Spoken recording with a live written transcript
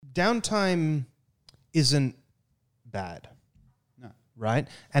downtime isn't bad. No. Right?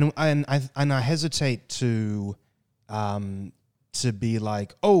 And I hesitate to be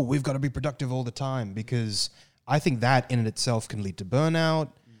like, oh, we've got to be productive all the time, because I think that in itself can lead to burnout.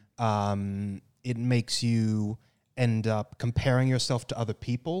 It makes you end up comparing yourself to other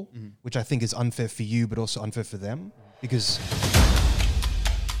people, which I think is unfair for you, but also unfair for them, because...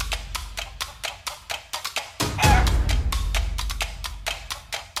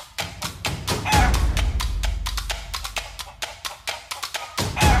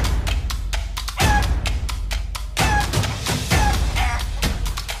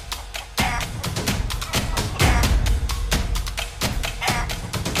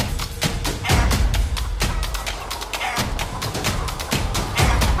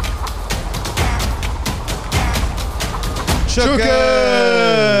 Chookers!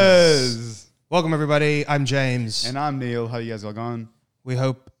 Welcome, everybody. I'm James. And I'm Neil. How you guys all going? We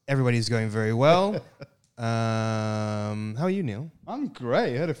hope everybody's going very well. How are you, Neil? I'm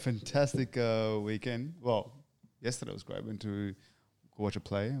great. I had a fantastic weekend. Well, yesterday was great. I went to go watch a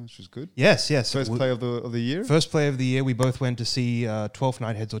play, which was good. Yes. First play of the year? First play of the year. We both went to see 12th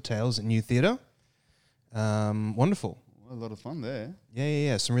Night Heads or Tails at New Theatre. Wonderful. Well, a lot of fun there.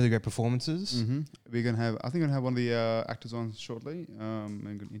 Yeah. Some really great performances. We're gonna have. I think we're gonna have one of the actors on shortly. And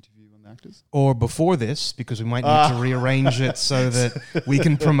gonna interview one of the actors. Or before this, because we might need to rearrange it so that we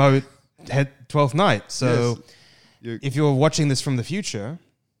can promote 12th Night. So if you're watching this from the future,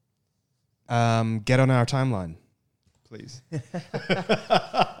 get on our timeline. Please.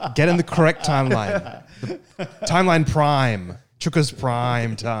 Get in the correct timeline. The timeline prime. Chookers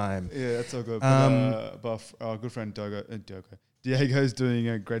prime time. Yeah, that's all good. But our good friend Diego's doing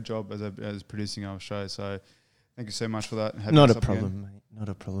a great job as producing our show. So thank you so much for that. Not a problem, mate. Not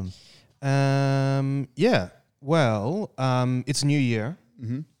a problem. Yeah. Well, it's a new year.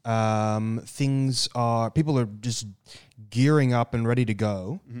 People are just gearing up and ready to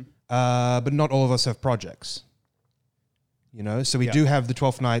go. But not all of us have projects. You know, so we do have the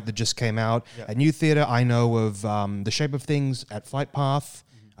 12th Night that just came out at New Theatre. I know of The Shape of Things at Flight Path.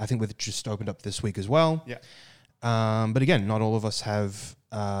 I think we've just opened up this week as well. Yeah. But again, not all of us have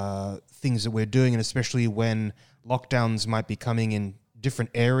things that we're doing, and especially when lockdowns might be coming in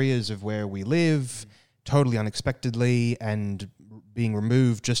different areas of where we live, totally unexpectedly, and being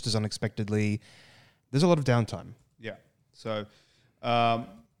removed just as unexpectedly. There's a lot of downtime. Yeah. So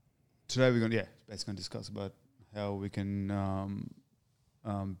today we're going to basically discuss about how we can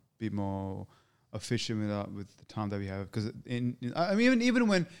be more efficient with the time that we have. Because even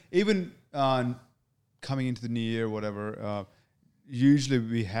coming into the new year or whatever, usually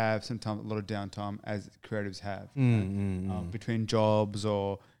we have sometimes a lot of downtime as creatives have between jobs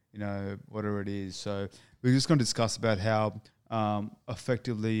or whatever it is. So we're just going to discuss about how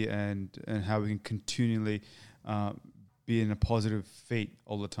effectively and how we can continually be in a positive feat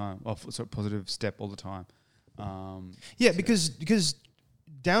all the time, or positive step all the time. Because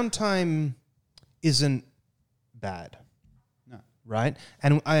downtime isn't bad. No. Right?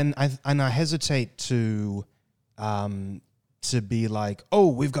 And I hesitate to be like, oh,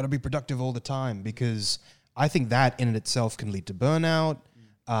 we've got to be productive all the time, because I think that in itself can lead to burnout.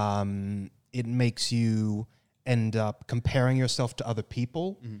 It makes you end up comparing yourself to other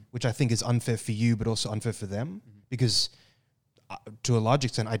people, which I think is unfair for you, but also unfair for them, because to a large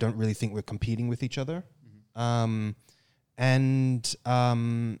extent, I don't really think we're competing with each other. I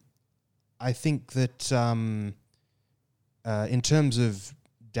think that in terms of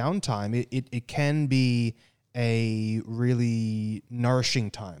downtime, it can be a really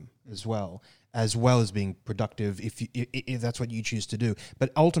nourishing time as well as being productive if that's what you choose to do.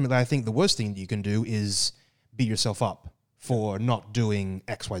 But ultimately, I think the worst thing that you can do is beat yourself up for not doing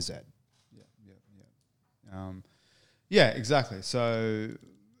X, Y, Z. Yeah, exactly. So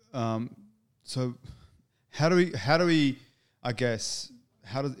how do we? I guess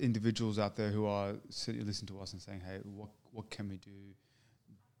how do individuals out there who are listening to us and saying, "Hey, what can we do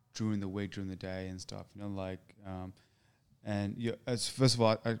during the week, during the day, and stuff?" First of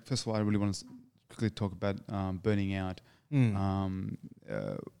all, I really want to quickly talk about burning out. I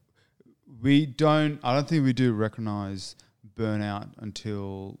don't think we do recognize burnout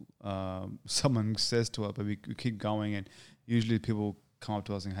until someone says to us, but we keep going, and usually people come up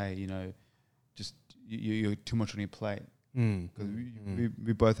to us and, "Hey, just you're too much on your plate." Because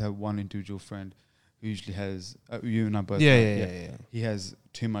we both have one individual friend who usually has you and I both. Yeah. He has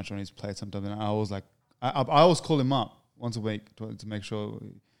too much on his plate sometimes, and I always always call him up once a week to make sure,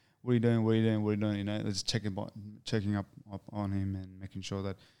 what are you doing? Just checking up on him and making sure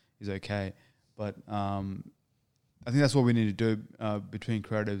that he's okay. But I think that's what we need to do between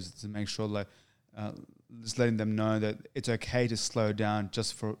creatives, to make sure like just letting them know that it's okay to slow down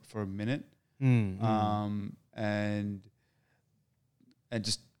just for a minute, and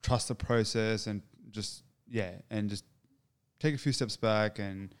just trust the process, and just take a few steps back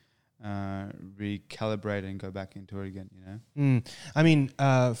and recalibrate and go back into it again, I mean,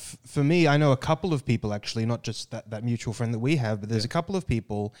 for me, I know a couple of people actually, not just that mutual friend that we have, but there's a couple of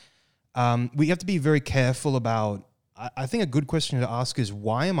people. We have to be very careful about, I think a good question to ask is,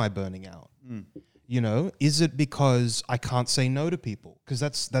 why am I burning out? Is it because I can't say no to people? Because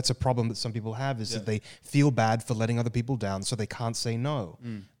that's a problem that some people have, is that they feel bad for letting other people down, so they can't say no.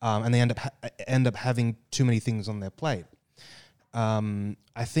 And they end up having too many things on their plate.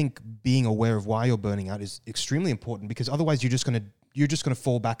 I think being aware of why you're burning out is extremely important, because otherwise you're just gonna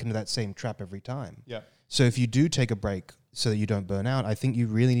fall back into that same trap every time. Yeah. So if you do take a break so that you don't burn out, I think you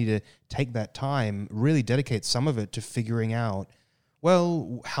really need to take that time, really dedicate some of it to figuring out,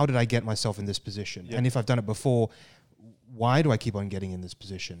 well, how did I get myself in this position? And if I've done it before, why do I keep on getting in this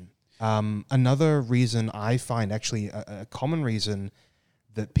position? Another reason I find, actually a common reason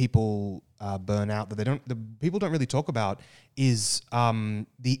that people burn out, that people don't really talk about, is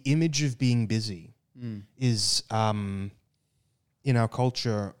the image of being busy. Is in our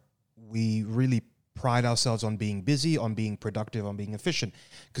culture, we really pride ourselves on being busy, on being productive, on being efficient,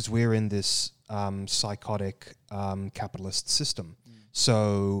 because we're in this psychotic capitalist system.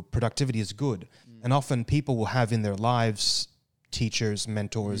 So productivity is good. And often people will have in their lives teachers,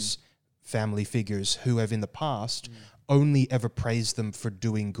 mentors, family figures who have in the past only ever praised them for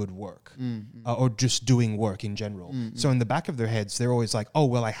doing good work, or just doing work in general. So in the back of their heads, they're always like, oh,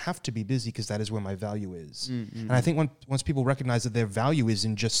 well, I have to be busy because that is where my value is. And I think once people recognize that their value is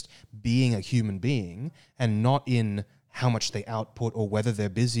in just being a human being and not in how much they output or whether they're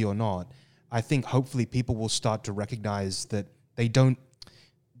busy or not, I think hopefully people will start to recognize that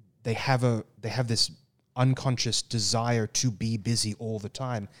they have this unconscious desire to be busy all the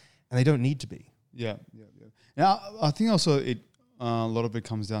time, and they don't need to be. Yeah. Now, I think also a lot of it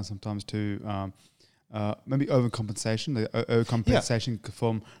comes down sometimes to maybe overcompensation.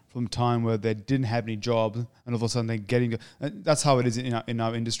 Overcompensation from time where they didn't have any jobs, and all of a sudden they're getting. That's how it is in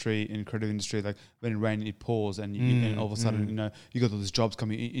our industry, in creative industry. Like when it rains, it pours, and all of a sudden you got all these jobs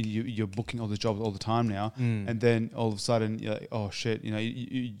coming. You're booking all these jobs all the time now, and then all of a sudden you're like, oh shit,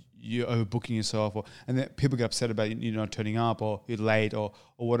 you're overbooking yourself, and then people get upset about you not turning up, or you're late, or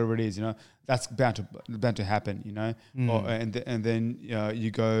whatever it is. That's bound to happen. And then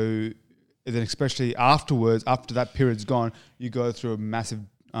you go. And then especially afterwards, after that period's gone, you go through a massive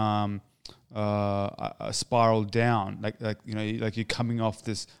a spiral down, like you're coming off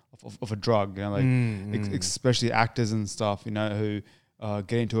this of a drug, especially actors and stuff, who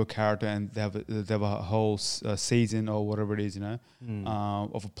get into a character and they have a whole season or whatever it is,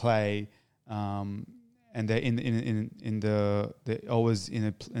 of a play, and they're always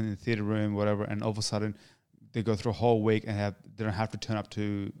in the theater room, whatever, and all of a sudden they go through a whole week and they don't have to turn up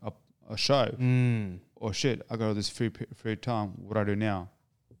to a show. Or shit, I got all this free time. What do I do now?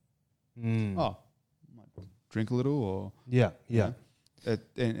 Oh, might drink a little, or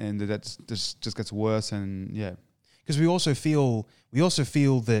and that just gets worse, and because we also feel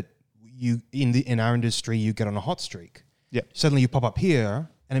that you in our industry you get on a hot streak. Yeah, suddenly you pop up here,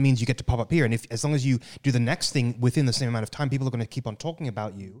 and it means you get to pop up here, and as long as you do the next thing within the same amount of time, people are going to keep on talking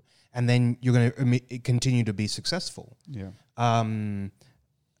about you, and then you're going to continue to be successful.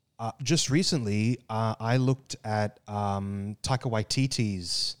 Just recently, I looked at Taika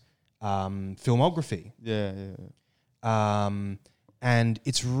Waititi's filmography. And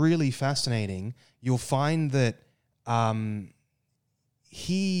it's really fascinating. You'll find that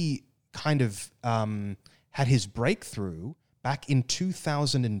he kind of had his breakthrough back in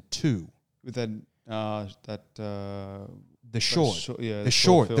 2002 with the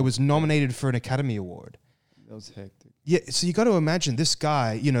short that was nominated for an Academy Award. That was hectic. Yeah, so you got to imagine this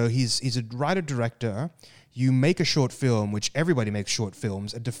guy, he's a writer-director. You make a short film, which everybody makes short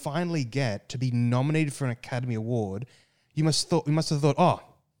films, and to finally get to be nominated for an Academy Award, you must have thought, oh,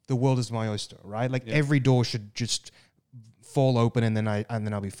 the world is my oyster, right? Like every door should just fall open and then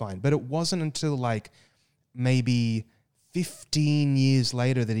I'll be fine. But it wasn't until like maybe 15 years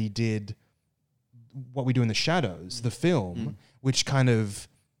later that he did What We Do in the Shadows, the film, which kind of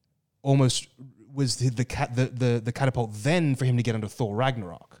almost was the catapult then for him to get onto Thor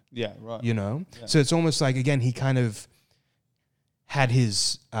Ragnarok. Yeah, right. So it's almost like, again, he kind of had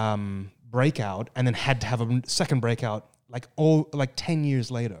his breakout and then had to have a second breakout like 10 years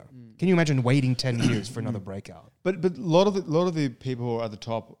later. Can you imagine waiting 10 years for another breakout? But a lot of the people who are at the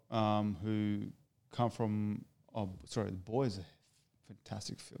top who come from The Boy is a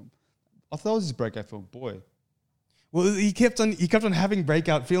fantastic film. I thought it was his breakout film, Boy. Well, he kept on having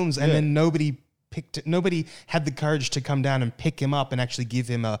breakout films, and then nobody had the courage to come down and pick him up and actually give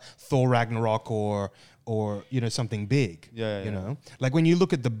him a Thor Ragnarok or something big. Yeah. You know, like when you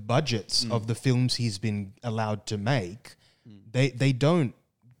look at the budgets of the films he's been allowed to make, they don't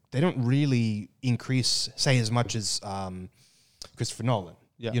really increase, say, as much as Christopher Nolan.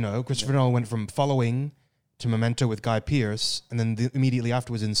 Yeah. You know, Christopher Nolan went from Following to Memento with Guy Pearce, and then immediately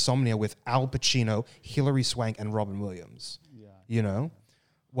afterwards Insomnia with Al Pacino, Hilary Swank, and Robin Williams. Yeah. You know?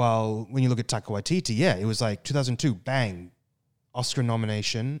 While when you look at Taika Waititi, it was like 2002, bang, Oscar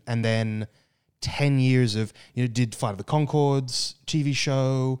nomination, and then 10 years of, did Flight of the Conchords, TV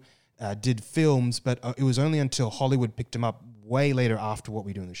show, did films, but it was only until Hollywood picked him up way later after What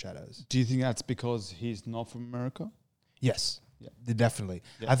We Do in the Shadows. Do you think that's because he's not from America? Yes. Yeah. Definitely.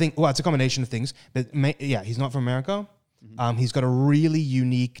 Yeah. I think, it's a combination of things, but he's not from America. Mm-hmm. He's got a really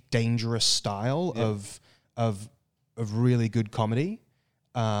unique, dangerous style of really good comedy.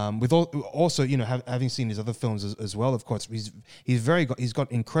 With also, having seen his other films as well, of course, he's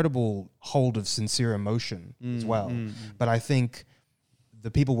got incredible hold of sincere emotion as well. But I think the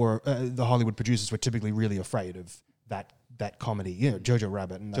people the Hollywood producers were typically really afraid of that comedy. Jojo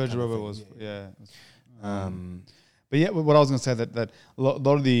Rabbit and Jojo Rabbit was But yeah, what I was going to say that a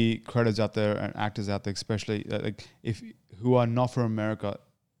lot of the creators out there and actors out there, especially who are not from America,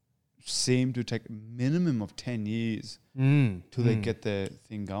 seem to take a minimum of 10 years till they get their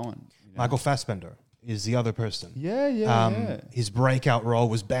thing going. Michael Fassbender is the other person. Yeah. His breakout role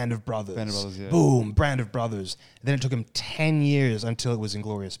was Band of Brothers. Boom, Band of Brothers. And then it took him 10 years until it was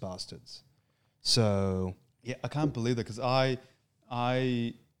Inglourious Bastards. So yeah, I can't believe that because I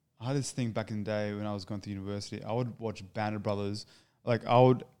had this thing back in the day when I was going to university. I would watch Band of Brothers.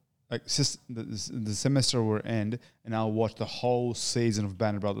 The semester would end, and I'll watch the whole season of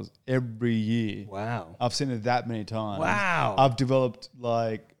Band of Brothers every year. Wow. I've seen it that many times. Wow. I've developed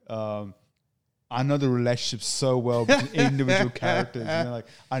I know the relationships so well between individual characters.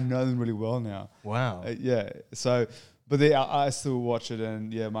 I know them really well now. Wow. So, but I still watch it,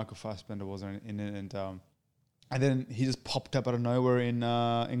 and Michael Fassbender was in it, and then he just popped up out of nowhere in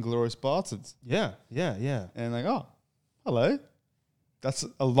Inglourious Bastards. Yeah. And hello. That's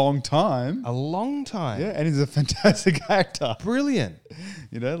a long time. Yeah, and he's a fantastic actor. Brilliant.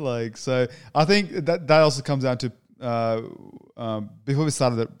 So I think that also comes down to before we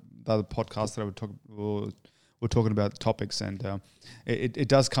started the other podcast that we're talking about topics, and it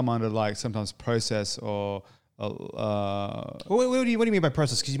does come under sometimes process or. What do you mean by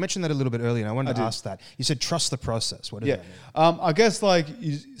process? Because you mentioned that a little bit earlier, and I wanted to ask that. You said trust the process. What does that mean? I guess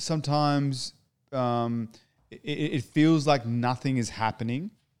sometimes it feels like nothing is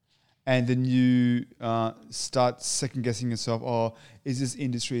happening, and then you start second guessing yourself. Oh, is this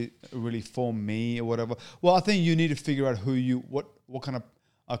industry really for me or whatever? Well, I think you need to figure out what kind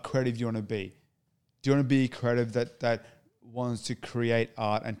of creative you want to be. Do you want to be creative that wants to create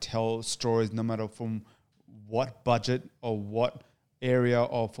art and tell stories no matter from what budget or what area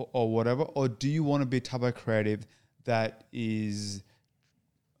or whatever, or do you want to be a type of creative that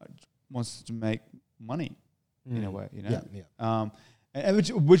wants to make money in a way, and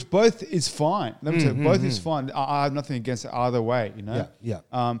which both is fine. Let me tell you, both is fine. I have nothing against it either way,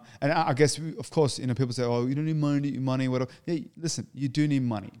 And I guess of course, people say, "Oh, you don't need money, whatever." Yeah, listen, you do need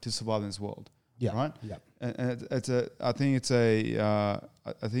money to survive in this world. Yeah. Right. Yeah. And I think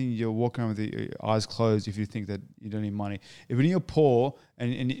you're walking around with your eyes closed if you think that you don't need money. If when you're poor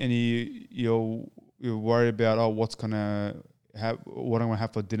and you're worried about what I'm gonna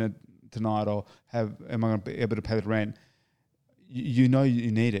have for dinner tonight, or am I gonna be able to pay the rent? You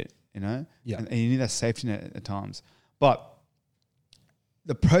need it, Yeah. And you need that safety net at times. But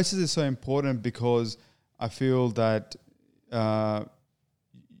the process is so important because I feel that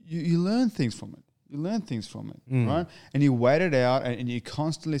you learn things from it. Right? And you wait it out, and you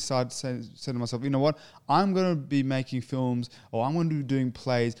constantly start to say to myself, you know what? I'm going to be making films, or I'm going to be doing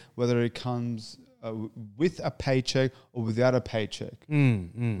plays, whether it comes with a paycheck or without a paycheck.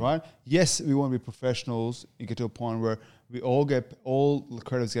 Right? Yes, we want to be professionals and get to a point where all the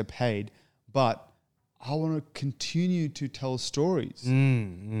creatives get paid, but I want to continue to tell stories.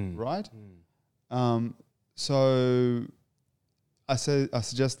 Right? So I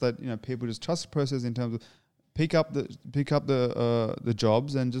suggest that people just trust the process in terms of pick up the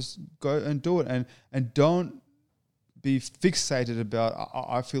jobs and just go and do it, and don't be fixated about.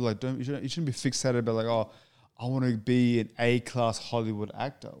 I feel like you shouldn't be fixated about I want to be an A-class Hollywood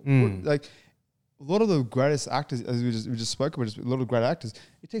actor. lot of the greatest actors, as we just spoke about, a lot of great actors,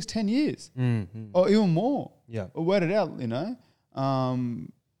 it takes 10 years or even more. Yeah. Or wait it out, you know.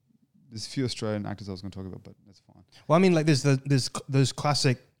 There's a few Australian actors I was going to talk about, but that's fine. Well, I mean, like there's those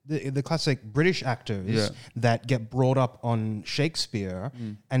classic the classic British actors that get brought up on Shakespeare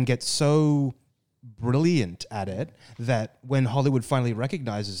and get so brilliant at it that when Hollywood finally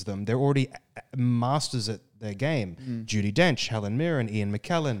recognizes them, they're already masters at their game. Judi Dench, Helen Mirren, Ian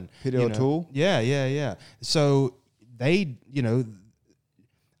McKellen, Peter O'Toole. Yeah. So they, you know,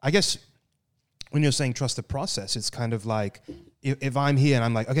 I guess when you're saying trust the process, it's kind of like if I'm here and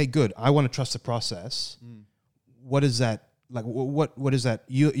I'm like, okay, good, I want to trust the process. What is that? Like, what is that?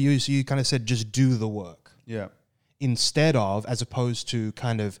 You kind of said just do the work. Yeah. Instead of, as opposed to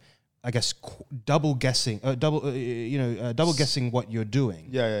kind of, I guess, double guessing what you're doing.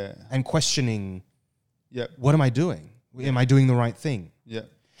 Yeah. And questioning. Yeah. What am I doing? Am I doing the right thing? Yeah.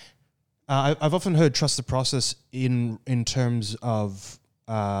 I've often heard trust the process in terms of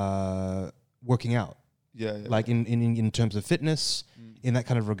working out. Yeah. Like in terms of fitness, in that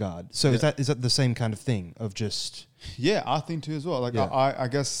kind of regard. So is that the same kind of thing of just? Yeah, I think too as well. Like I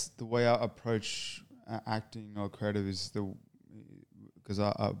guess the way I approach acting or creative is because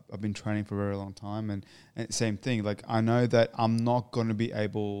I've been training for a very long time, and same thing. Like I know that I'm not going to be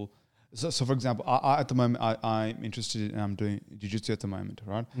able. So for example, I at the moment I'm interested in I'm doing jiu-jitsu at the moment,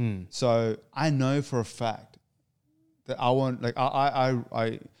 right? So I know for a fact that I want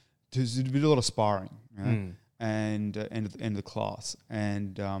I do a lot of sparring, you know? And end of the class,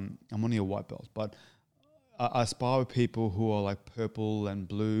 and I'm only a white belt, but I spar with people who are like purple and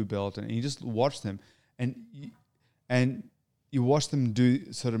blue belt, and you just watch them, and you watch them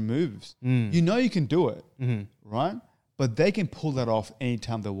do certain moves. You know you can do it, right? But they can pull that off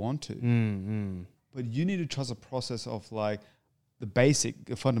anytime they want to. But you need to trust the process of like the basic,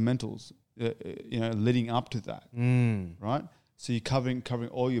 the fundamentals, leading up to that, right? So you're covering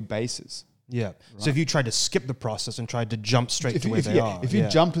all your bases. Yeah. Right. So if you tried to skip the process and tried to jump straight to where they are. If you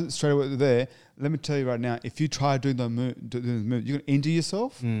jump straight away there, let me tell you right now, if you try doing the move, you're going to injure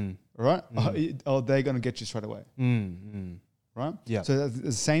yourself, right? Or they're going to get you straight away. Right? Yeah. So that's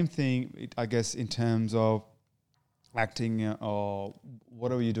the same thing, I guess, in terms of acting or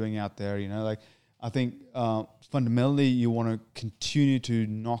whatever you're doing out there, you know, like I think fundamentally you want to continue to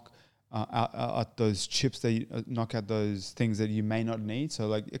knock out those chips that you knock out those things that you may not need. So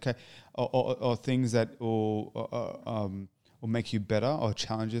like, okay, or things that will make you better or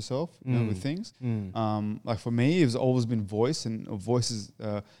challenge yourself with things. Like for me, it's always been voice and voices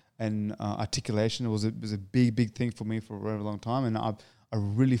and articulation. It was a big thing for me for a very long time, and I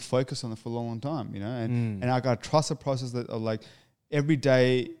really focused on it for a long time, you know. And I got to trust the process that like every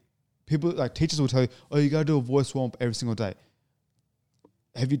day, people like teachers will tell you, oh, you got to do a voice warm up every single day.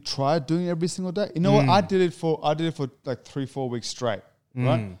 Have you tried doing it every single day? You know what? I did it for like 3-4 weeks straight,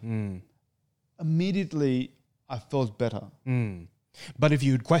 right? Immediately, I felt better. But if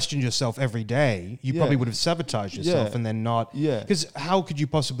you'd questioned yourself every day, you probably would have sabotaged yourself and then not. Yeah. Because how could you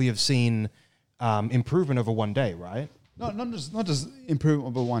possibly have seen improvement over one day, right? Not just improvement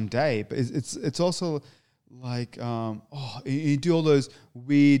over one day, but it's also like you do all those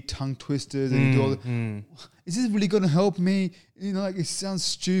weird tongue twisters and you do all is this really going to help me? You know, like it sounds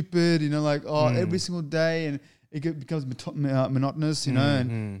stupid, you know, like every single day, and it becomes monotonous, you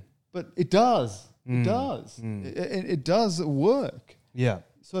know, but it does. It does work. Yeah.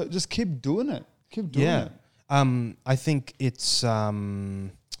 So just keep doing it. Keep doing it. I think it's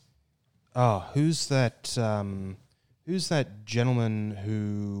who's that gentleman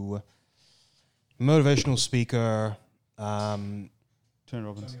who motivational speaker Tony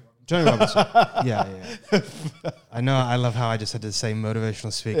Robbins. Tony Robbins. Yeah. I know. I love how I just had to say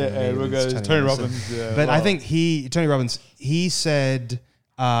motivational speaker. Yeah, we'll go Tony Robbins. Yeah, but I think Tony Robbins, he said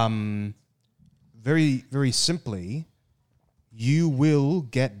very, very simply, you will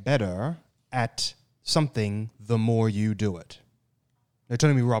get better at something the more you do it. No,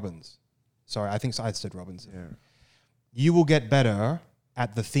 Tony Robbins. Sorry, I think I said Robbins. Yeah. You will get better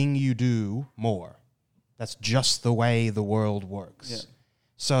at the thing you do more. That's just the way the world works. Yeah.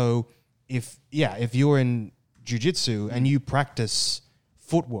 So if you're in jiu-jitsu and you practice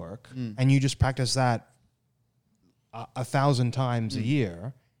footwork and you just practice that 1,000 times a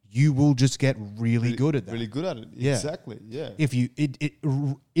year, you will just get really good at that. Really good at it. Yeah. Exactly. Yeah. If you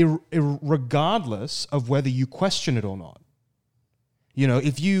regardless of whether you question it or not. You know,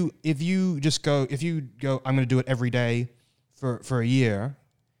 if you go, I'm going to do it every day for a year,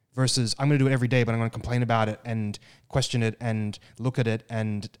 versus I'm going to do it every day, but I'm going to complain about it and question it and look at it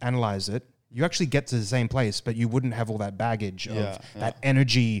and analyze it, you actually get to the same place, but you wouldn't have all that baggage of that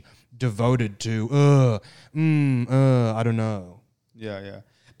energy devoted to, I don't know. Yeah.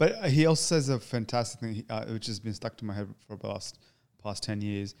 But he also says a fantastic thing, which has been stuck to my head for the past 10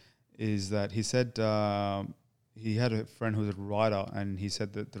 years, is that he said he had a friend who was a writer, and he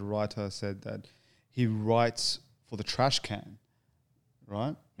said that the writer said that he writes for the trash can,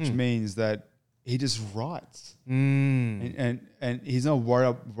 right? Which means that he just writes. And he's not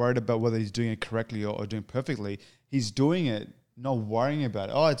worried about whether he's doing it correctly or doing it perfectly. He's doing it, not worrying about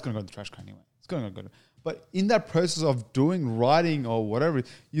it. Oh, it's going to go in the trash can anyway. It's going to go. But in that process of writing or whatever,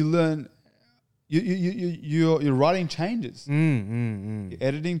 you learn, your writing changes. Your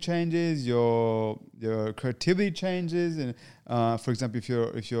editing changes, your creativity changes. And for example,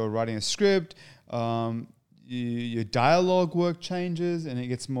 if you're writing a script, your dialogue work changes and it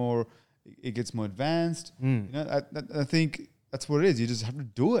gets more advanced. You know, I think that's what it is. You just have to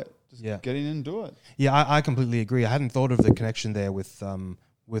do it. Just get in and do it. Yeah, I completely agree. I hadn't thought of the connection there with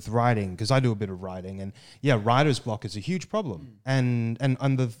writing, because I do a bit of writing, and writer's block is a huge problem. And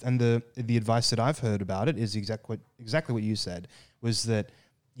the advice that I've heard about it is exactly what you said, was that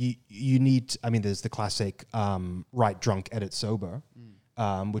you need. I mean, there's the classic write drunk, edit sober,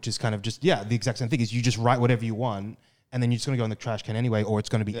 which is kind of just the exact same thing. Is you just write whatever you want, and then you're just going to go in the trash can anyway, or it's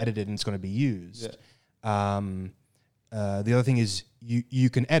going to be edited and it's going to be used. The other thing is you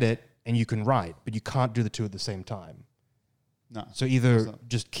can edit and you can write, but you can't do the two at the same time. No. So either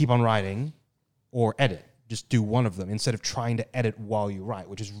just keep on writing or edit. Just do one of them instead of trying to edit while you write,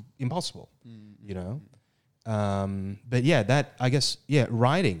 which is impossible, you know? But that, I guess,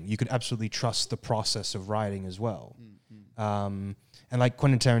 writing, you could absolutely trust the process of writing as well. And like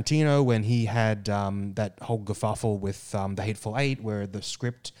Quentin Tarantino, when he had that whole kerfuffle with The Hateful Eight, where the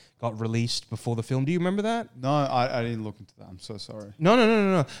script got released before the film. Do you remember that? No, I didn't look into that. I'm so sorry.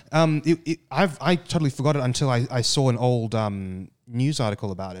 No. I totally forgot it until I saw an old news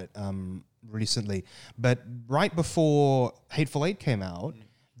article about it recently. But right before Hateful Eight came out,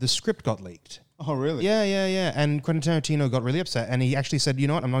 the script got leaked. Oh, really? Yeah. And Quentin Tarantino got really upset, and he actually said, "You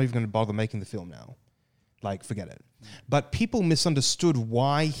know what? I'm not even going to bother making the film now. Like, forget it." But people misunderstood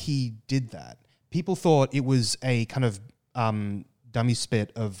why he did that. People thought it was a kind of dummy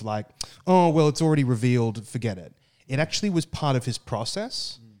spit of like, oh, well, it's already revealed, forget it. It actually was part of his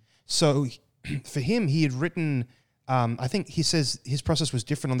process. So for him, he had written, I think he says his process was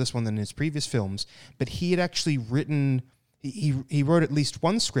different on this one than his previous films, but he had actually written, he wrote at least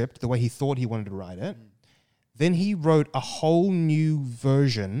one script the way he thought he wanted to write it. Then he wrote a whole new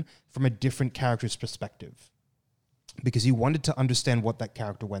version from a different character's perspective, because he wanted to understand what that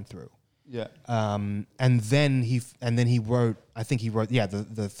character went through. Yeah. And then he wrote, I think he wrote,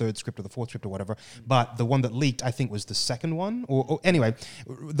 the third script or the fourth script or whatever. But the one that leaked, I think, was the second one. Or anyway,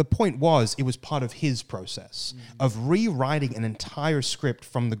 the point was, it was part of his process of rewriting an entire script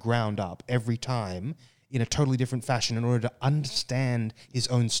from the ground up every time in a totally different fashion in order to understand his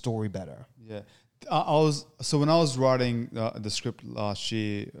own story better. Yeah. When I was writing the script last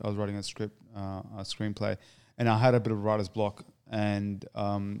year, I was writing a screenplay, and I had a bit of writer's block, and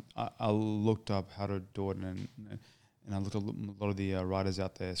I looked up how to do it, and I looked at a lot of the writers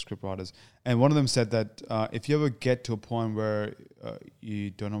out there, script writers, and one of them said that if you ever get to a point where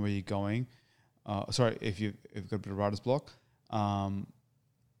you don't know where you're going, if you've got a bit of writer's block,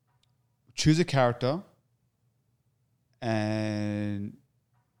 choose a character and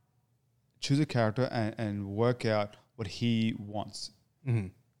work out what he wants,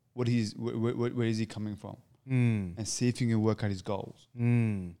 where is he coming from, and see if you can work out his goals.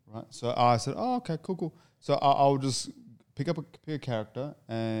 Right. So I said, oh, okay, cool. So I'll just pick a character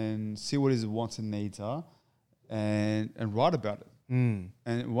and see what his wants and needs are, and write about it.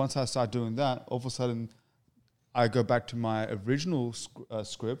 And once I start doing that, all of a sudden, I go back to my original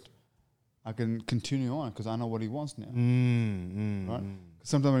script. I can continue on because I know what he wants now. Right.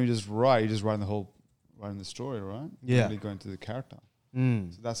 Sometimes when you just write writing the story, right? Yeah. You really go into the character.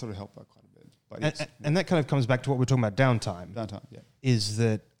 So that sort of helped out quite a bit. But and that kind of comes back to what we're talking about, downtime. Is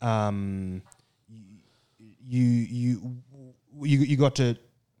that you got to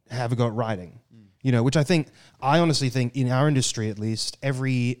have a go at writing, you know, which I honestly think in our industry, at least,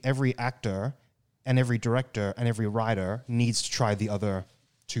 every actor and every director and every writer needs to try the other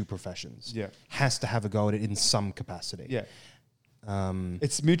two professions. Has to have a go at it in some capacity.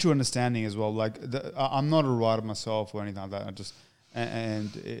 It's mutual understanding as well. Like I'm not a writer myself or anything like that.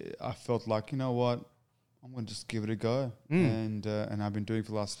 I felt like, you know what, I'm going to just give it a go. And I've been doing it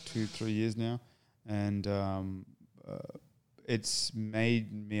for the last 2-3 years now. And it's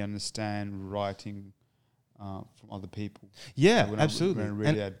made me understand writing from other people. Absolutely.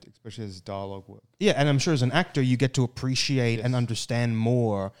 Especially as dialogue work. And I'm sure as an actor, you get to appreciate and understand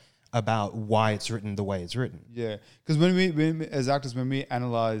more about why it's written the way it's written. Yeah, because when we as actors, when we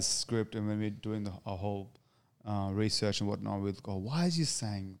analyze script and when we're doing our whole research and whatnot, we'll go, why is he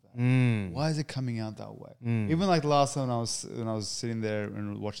saying that? Why is it coming out that way? Even like the last time when I was sitting there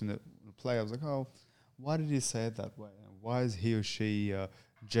and watching the play, I was like, oh, why did he say it that way? Why is he or she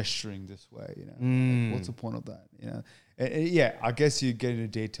gesturing this way? You know, like, what's the point of that? You know, yeah, I guess you get into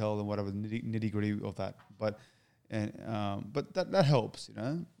detail and whatever nitty gritty of that, but that helps, you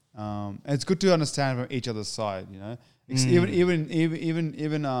know. And it's good to understand from each other's side, you know. Even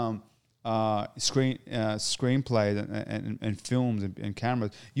screenplays and films and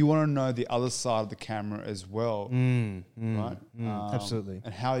cameras, you want to know the other side of the camera as well, right? Absolutely.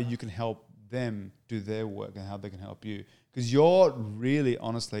 And how you can help them do their work and how they can help you, because you're really,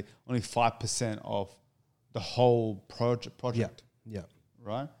 honestly, only 5% of the whole project. Yeah.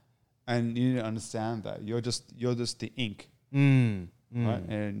 Right. And you need to understand that you're just the ink. Right,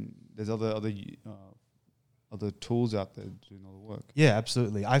 and there's other tools out there doing all the work. Yeah,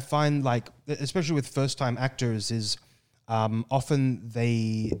 absolutely. I find, like, especially with first-time actors, is often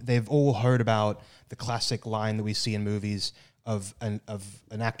they've all heard about the classic line that we see in movies of an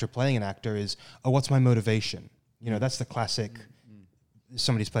actor playing an actor is, "Oh, what's my motivation?" You know, that's the classic.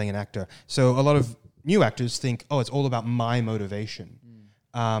 Somebody's playing an actor, so a lot of new actors think, "Oh, it's all about my motivation,"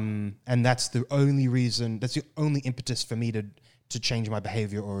 and that's the only reason. That's the only impetus for me to change my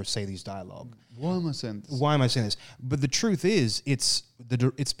behavior or say these dialogue. Why am I saying this? Why am I saying this? But the truth is, it's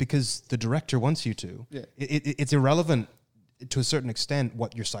because the director wants you to. Yeah. It's irrelevant to a certain extent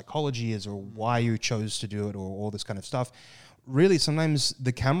what your psychology is or why you chose to do it or all this kind of stuff. Really, sometimes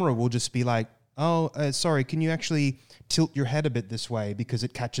the camera will just be like, "Oh, sorry, can you actually tilt your head a bit this way because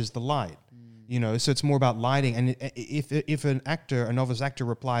it catches the light?" You know, so it's more about lighting. And if a novice actor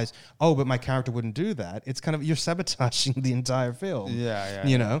replies, "Oh, but my character wouldn't do that," it's kind of, you're sabotaging the entire film. Yeah.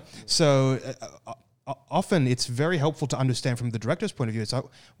 You know, so often it's very helpful to understand from the director's point of view. It's like,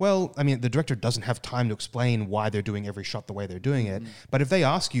 well, I mean, the director doesn't have time to explain why they're doing every shot the way they're doing it. But if they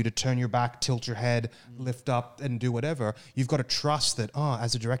ask you to turn your back, tilt your head, lift up, and do whatever, you've got to trust that,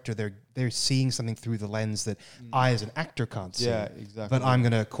 as a director, they're seeing something through the lens that I, as an actor, can't see. Yeah, exactly. But I'm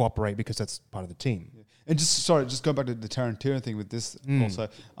going to cooperate because that's part of the team. Yeah. And just go back to the Tarantino thing with this also.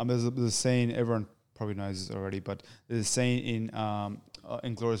 There's a scene, everyone probably knows this already, but there's a scene in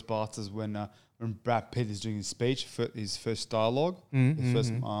Inglourious Basterds when Brad Pitt is doing his speech, his first dialogue, his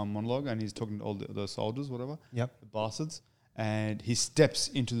first monologue, and he's talking to all the soldiers, whatever, the bastards, and he steps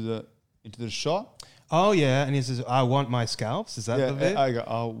into the shot. Oh yeah, and he says, "I want my scalps." Is that the bit? I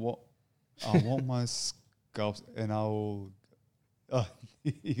go, I want my scalps, and I will. Oh,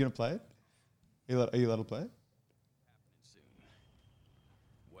 you gonna play it? Are you allowed to play it?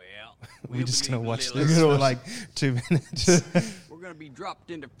 Well, We're just gonna watch this for like 2 minutes. We're gonna be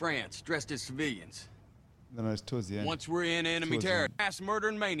dropped into France dressed as civilians. No, it's towards the end. Once we're in enemy Towards the territory, end. mass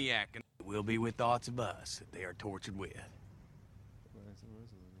murdering maniac, and we'll be with thoughts of us that they are tortured with.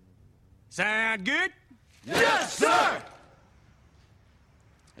 Sound good? Yes, sir!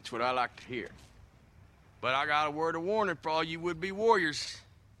 That's what I like to hear. But I got a word of warning for all you would-be warriors.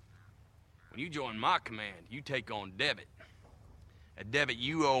 When you join my command, you take on debit. A debit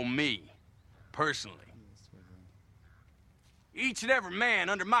you owe me, personally. Each and every man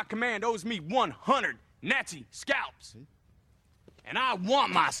under my command owes me 100 Nazi scalps. And I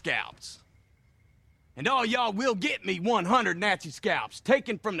want my scalps. And all y'all will get me 100 Nazi scalps,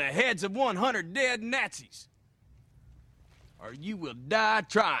 taken from the heads of 100 dead Nazis. Or you will die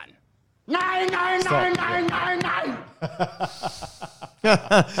trying. Nine, nine, nine, nine, nine, nine.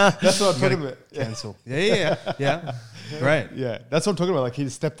 That's what I'm talking about. Cancel. Yeah. Right. Yeah, that's what I'm talking about. Like, he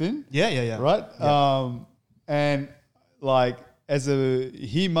just stepped in. Yeah. Right. Yeah. And like,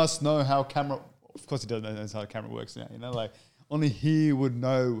 he must know how camera. Of course, he doesn't know how the camera works now. You know, like only he would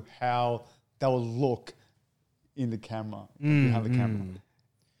know how that will look in the camera, behind the camera.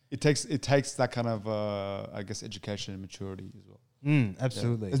 It takes that kind of I guess education and maturity as well.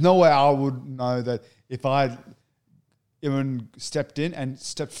 Absolutely. There's no way I would know that if I even stepped in and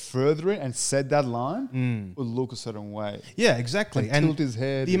stepped further in and said that line, would look a certain way. Yeah, exactly. And tilt his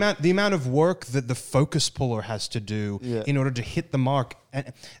head. The amount of work that the focus puller has to do in order to hit the mark,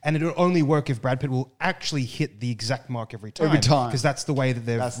 and it'll only work if Brad Pitt will actually hit the exact mark every time. Because that's the way that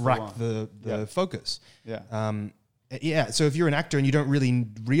they've racked the focus. Yeah. So if you're an actor and you don't really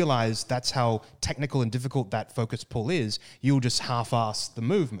realize that's how technical and difficult that focus pull is, you'll just half-ass the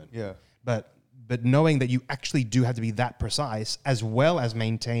movement. Yeah. But knowing that you actually do have to be that precise as well as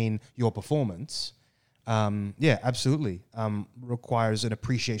maintain your performance, absolutely, requires an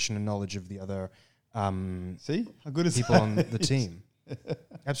appreciation and knowledge of the other See? How good is people that? on the team.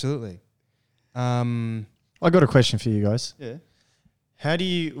 Absolutely. I got a question for you guys. Yeah.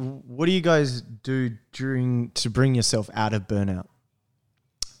 What do you guys do to bring yourself out of burnout?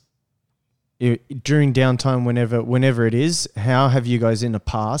 During downtime, whenever it is, how have you guys in the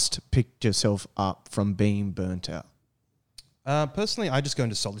past picked yourself up from being burnt out? Personally, I just go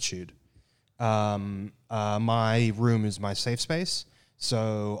into solitude. My room is my safe space,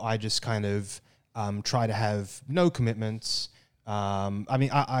 so I just kind of try to have no commitments.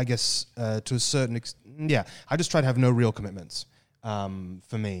 I guess to a certain extent, I just try to have no real commitments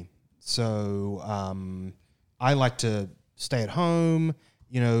for me. So I like to stay at home,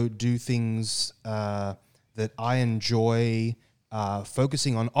 do things that I enjoy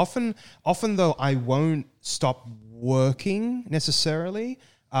focusing on. Often though, I won't stop working necessarily.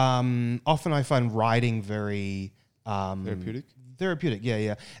 Often I find writing very therapeutic,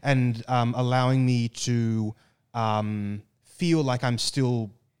 yeah, and allowing me to feel like I'm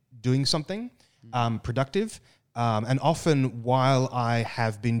still doing something productive. And often while I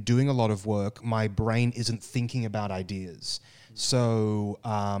have been doing a lot of work, my brain isn't thinking about ideas. So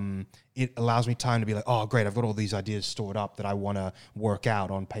it allows me time to be like, oh, great, I've got all these ideas stored up that I want to work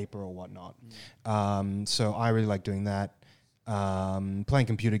out on paper or whatnot. So I really like doing that. Playing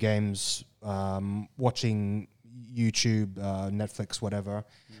computer games, watching YouTube, Netflix, whatever.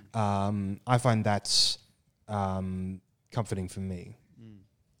 I find that's comforting for me.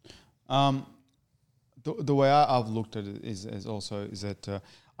 The way I've looked at it is that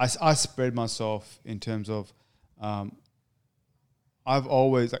I spread myself in terms of I've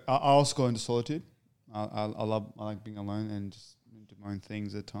always I also go into solitude. I like being alone and just do my own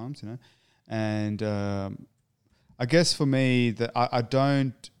things at times, and I guess for me that I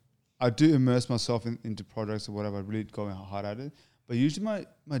do immerse myself into projects or whatever. I really go hard at it, but usually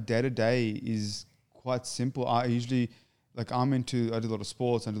my day to day is quite simple. I usually I do a lot of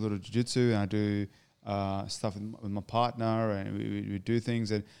sports, I do a lot of jiu-jitsu, and I do stuff with my partner, and we do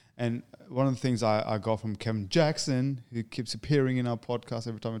things. And one of the things I got from Kevin Jackson, who keeps appearing in our podcast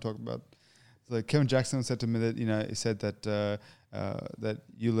every time we talk about. So Kevin Jackson said to me that he said that that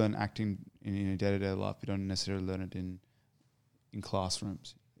you learn acting in your day-to-day life. You don't necessarily learn it in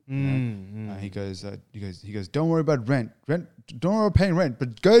classrooms. He goes, don't worry about rent. Don't worry about paying rent,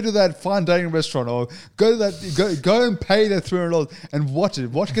 but go to that fine dining restaurant or go to that, go and pay that $300 and watch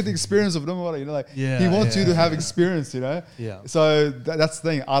it. Get the experience of it. He wants you to have experience, Yeah. So that's the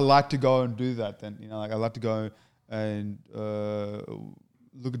thing. I like to go and do that. Then I like to go and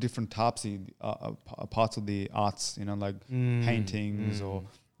look at different types of parts of the arts. Paintings or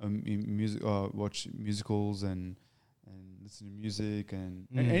music, or watch musicals and listen to music and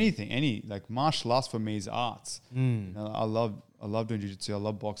anything. Martial arts for me is arts. I love doing jiu-jitsu. I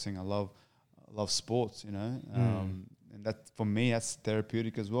love boxing. I love sports. And that for me that's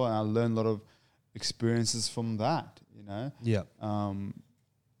therapeutic as well. And I learn a lot of experiences from that. Yeah.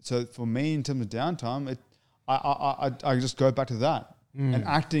 So for me, in terms of downtime, I just go back to that. And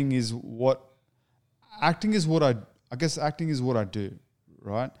acting is what I do,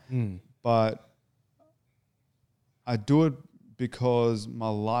 right? But I do it because my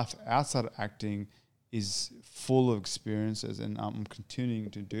life outside of acting is full of experiences, and I'm continuing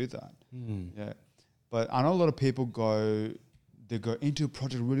to do that. Yeah, but I know a lot of people go into a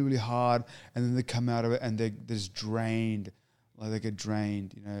project really, really hard, and then they come out of it and they're just drained, they get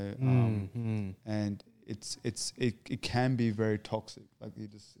drained, and it can be very toxic. You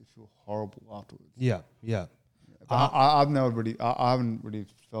feel horrible afterwards. Yeah. I haven't really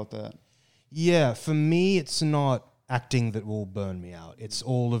felt that. Yeah, for me, it's not acting that will burn me out. It's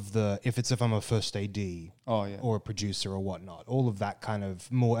all of if I'm a first AD or a producer or whatnot, all of that kind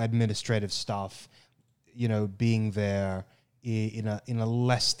of more administrative stuff, being there in a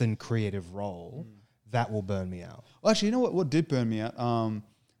less than creative role, that will burn me out. Well, actually, what did burn me out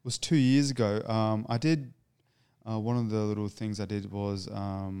was 2 years ago. I did, one of the little things I did was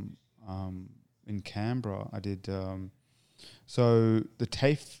in Canberra, I did, so the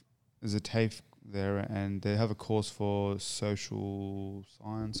TAFE, there's a TAFE there, and they have a course for social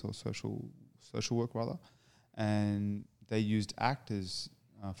science or social work rather, and they used actors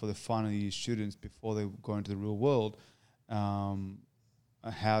for the final year students before they go into the real world,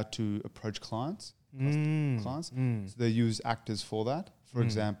 how to approach clients. So they use actors for that. For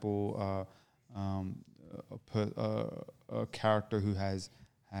example, a character who has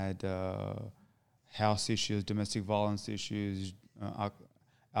had house issues, domestic violence issues,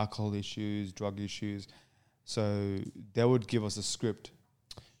 alcohol issues, drug issues. So they would give us a script.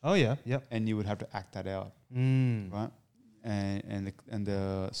 Oh yeah, yep. And you would have to act that out, right? And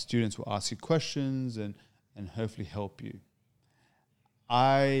the students will ask you questions and hopefully help you.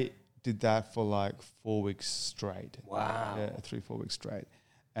 I did that for like 4 weeks straight. Wow. Yeah, 3-4 weeks straight,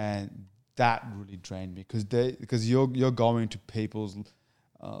 and that really drained me because you're going to people's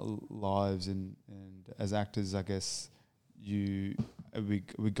lives and as actors, I guess we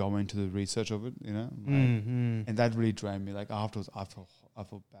go into the research of it, you know, and that really drained me. Like afterwards, I felt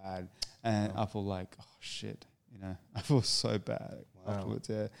bad, and I felt like, oh shit, you know, I feel so bad afterwards.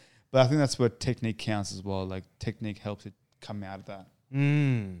 Yeah, but I think that's where technique counts as well. Like technique helps it come out of that.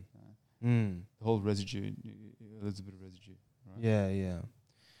 The whole residue, there's a bit of residue. Right? Yeah.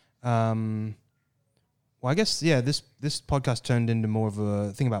 Well, I guess this podcast turned into more of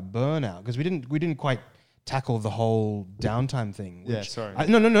a thing about burnout because we didn't quite tackle the whole downtime thing. Yeah, sorry.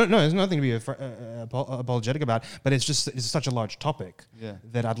 No. There's nothing to be apologetic about, but it's such a large topic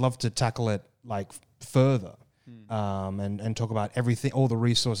that I'd love to tackle it like further, and talk about everything, all the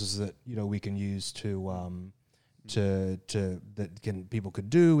resources that we can use people could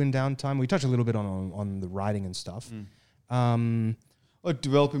do in downtime. We touched a little bit on the writing and stuff. Or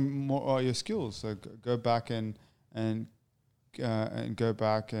developing more your skills. So go back and go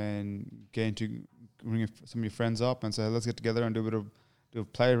back and get into bring some of your friends up and say, let's get together and do a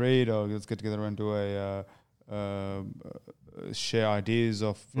play read, or let's get together and do a share ideas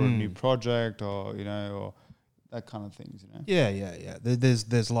for a new project, or or that kind of things. Yeah.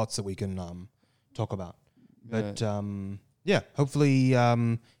 There's lots that we can talk about. But hopefully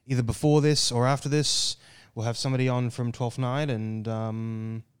either before this or after this, we'll have somebody on from 12th Night, and I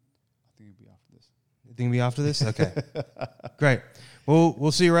think it'll be after this. You think it'll be after this? Okay. Great. Well,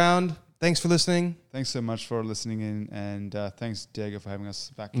 we'll see you around. Thanks for listening. Thanks so much for listening in, and thanks, Diego, for having us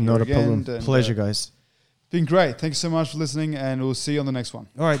back here Not a again. problem. Pleasure, guys. Been great. Thanks so much for listening, and we'll see you on the next one.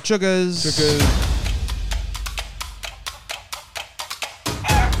 All right, Chookers.